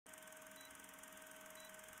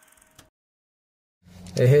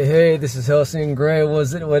Hey, this is Helsing Gray.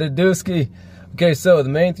 What a dooski. Okay, so the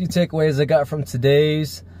main 3 takeaways I got from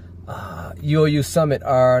today's UOU Summit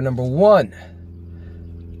are: number 1,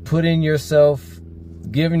 giving yourself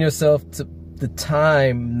the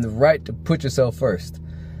time and the right to put yourself first.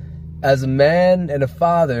 As a man and a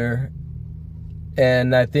father,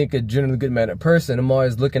 and I think a generally good-mannered person, I'm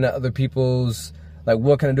always looking at other people's, like,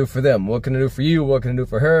 what can I do for them? What can I do for you? What can I do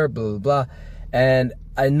for her? Blah, blah, blah. And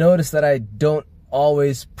I noticed that I don't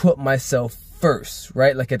always put myself first,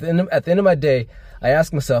 right? Like at the end of my day, I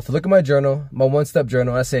ask myself, I look at my journal, my one-step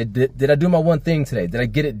journal, and I say, did I do my one thing today? Did I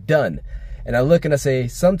get it done? And I look and I say,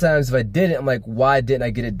 sometimes if I didn't, I'm like, why didn't I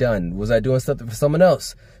get it done? Was I doing something for someone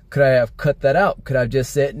else? Could I have cut that out? Could I have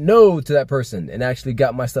just said no to that person and actually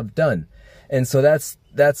got my stuff done? And so that's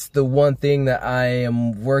the one thing that I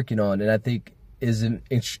am working on, and I think is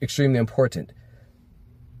extremely important.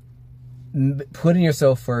 Putting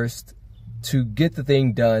yourself first to get the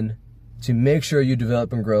thing done, to make sure you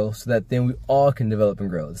develop and grow, so that then we all can develop and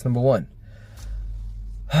grow. That's number 1.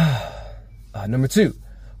 Number 2.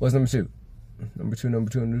 What's number 2? Number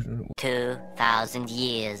 2. 2,000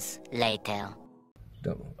 years later.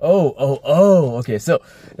 Okay, so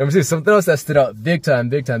number 2, something else that stood out big time.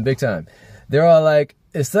 They're all like,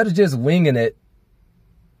 instead of just winging it,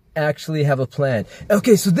 actually have a plan.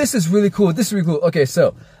 Okay, so this is really cool. Okay,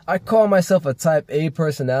 so I call myself a type A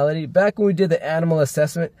personality. Back when we did the animal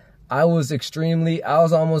assessment, I was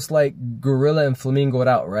almost like gorilla and flamingoed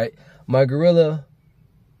out, right? My gorilla,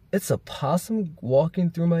 it's a possum walking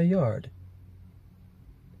through my yard.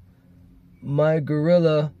 My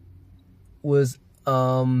gorilla was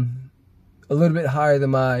a little bit higher than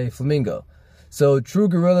my flamingo. So true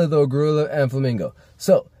gorilla and flamingo.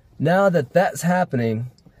 So now that that's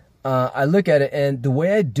happening, I look at it, and the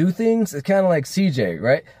way I do things is kind of like CJ,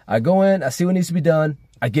 right? I go in, I see what needs to be done,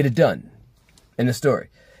 I get it done in the story.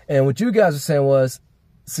 And what you guys were saying was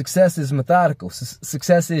success is methodical.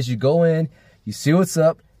 Success is you go in, you see what's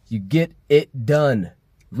up, you get it done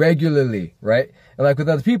regularly, right? And like with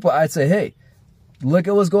other people, I'd say, hey, look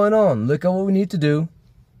at what's going on. Look at what we need to do,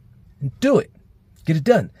 and do it. Get it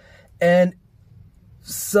done. And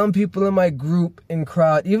some people in my group and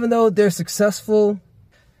crowd, even though they're successful,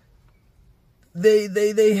 what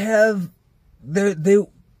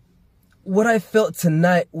I felt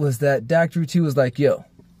tonight was that Dr. T was like, yo,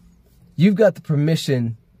 you've got the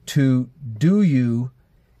permission to do you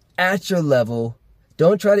at your level.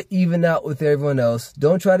 Don't try to even out with everyone else.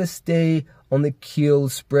 Don't try to stay on the kill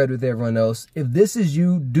spread with everyone else. If this is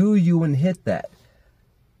you, do you and hit that.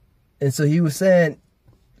 And so he was saying,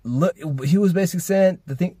 look, he was basically saying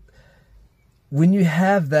the thing, when you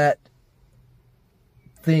have that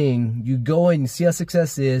thing, you go in, you see how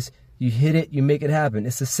success is, you hit it, you make it happen.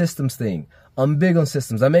 It's a systems thing. I'm big on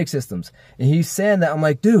systems. I make systems. And he's saying that. I'm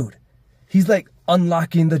like, dude, he's like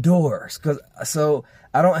unlocking the doors. So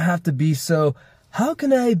I don't have to be so, how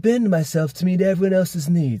can I bend myself to meet everyone else's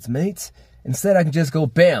needs, mates? Instead, I can just go,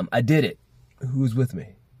 bam, I did it. Who's with me?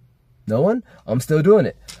 No one? I'm still doing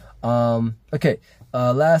it. Okay.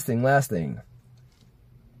 Last thing.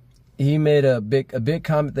 He made a big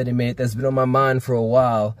comment that he made that's been on my mind for a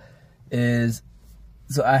while is,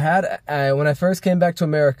 so when I first came back to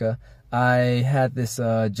America, I had this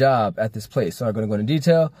job at this place. So I'm going to go into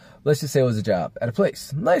detail. Let's just say it was a job at a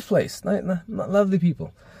place. Nice place. Lovely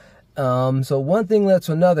people. So one thing led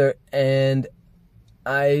to another, and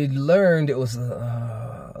I learned it was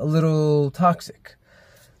a little toxic.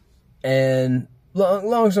 And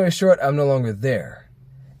long story short, I'm no longer there.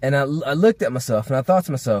 And I looked at myself and I thought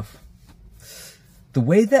to myself, the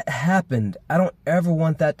way that happened, I don't ever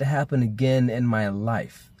want that to happen again in my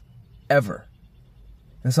life. Ever.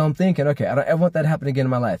 And so I'm thinking, okay, I don't ever want that to happen again in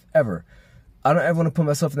my life. Ever. I don't ever want to put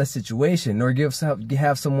myself in that situation, nor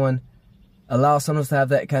allow someone else to have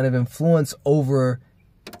that kind of influence over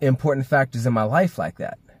important factors in my life like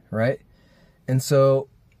that, right? And so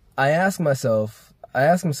I ask myself,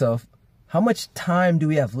 how much time do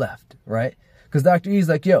we have left, right? Because Dr. E's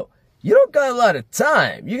like, yo, you don't got a lot of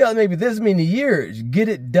time. You got maybe this many years. Get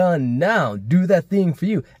it done now. Do that thing for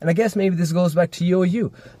you. And I guess maybe this goes back to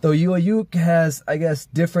UOU. Though UOU has, I guess,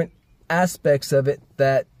 different aspects of it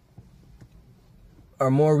that are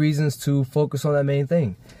more reasons to focus on that main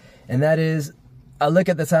thing. And that is, I look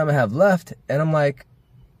at the time I have left, and I'm like,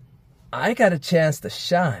 I got a chance to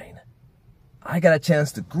shine. I got a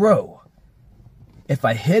chance to grow. If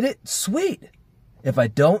I hit it, sweet. If I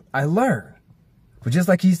don't, I learn. But just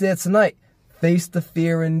like he said tonight, face the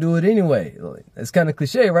fear and do it anyway. It's kind of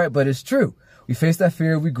cliche, right? But it's true. We face that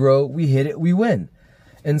fear, we grow, we hit it, we win.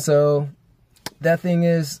 And so that thing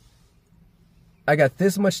is, I got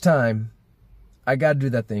this much time. I got to do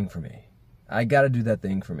that thing for me. I got to do that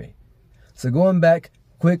thing for me. So going back,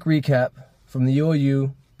 quick recap from the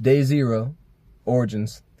UOU, day 0, origin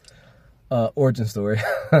story.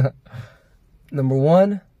 Number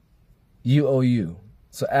 1, UOU.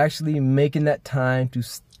 So actually making that time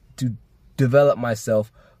to develop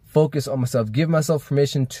myself, focus on myself, give myself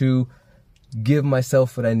permission to give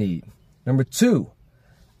myself what I need. Number 2,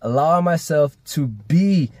 allowing myself to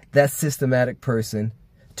be that systematic person,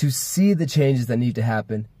 to see the changes that need to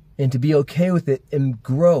happen, and to be okay with it and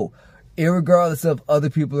grow, irregardless of other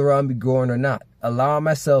people around me growing or not. Allowing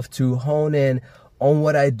myself to hone in on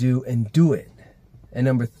what I do and do it. And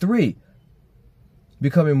number 3,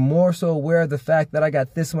 becoming more so aware of the fact that I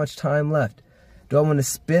got this much time left. Do I want to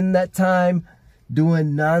spend that time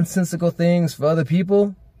doing nonsensical things for other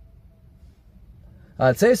people?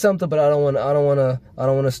 I'd say something, but I don't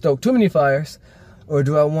want to stoke too many fires. Or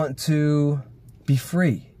do I want to be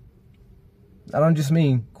free? I don't just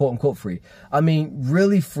mean quote unquote free. I mean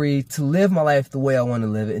really free to live my life the way I want to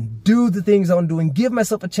live it and do the things I want to do and give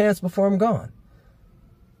myself a chance before I'm gone.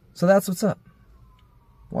 So that's what's up.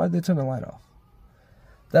 Why did they turn the light off?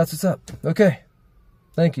 That's what's up. Okay.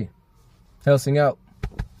 Thank you. Helsing out.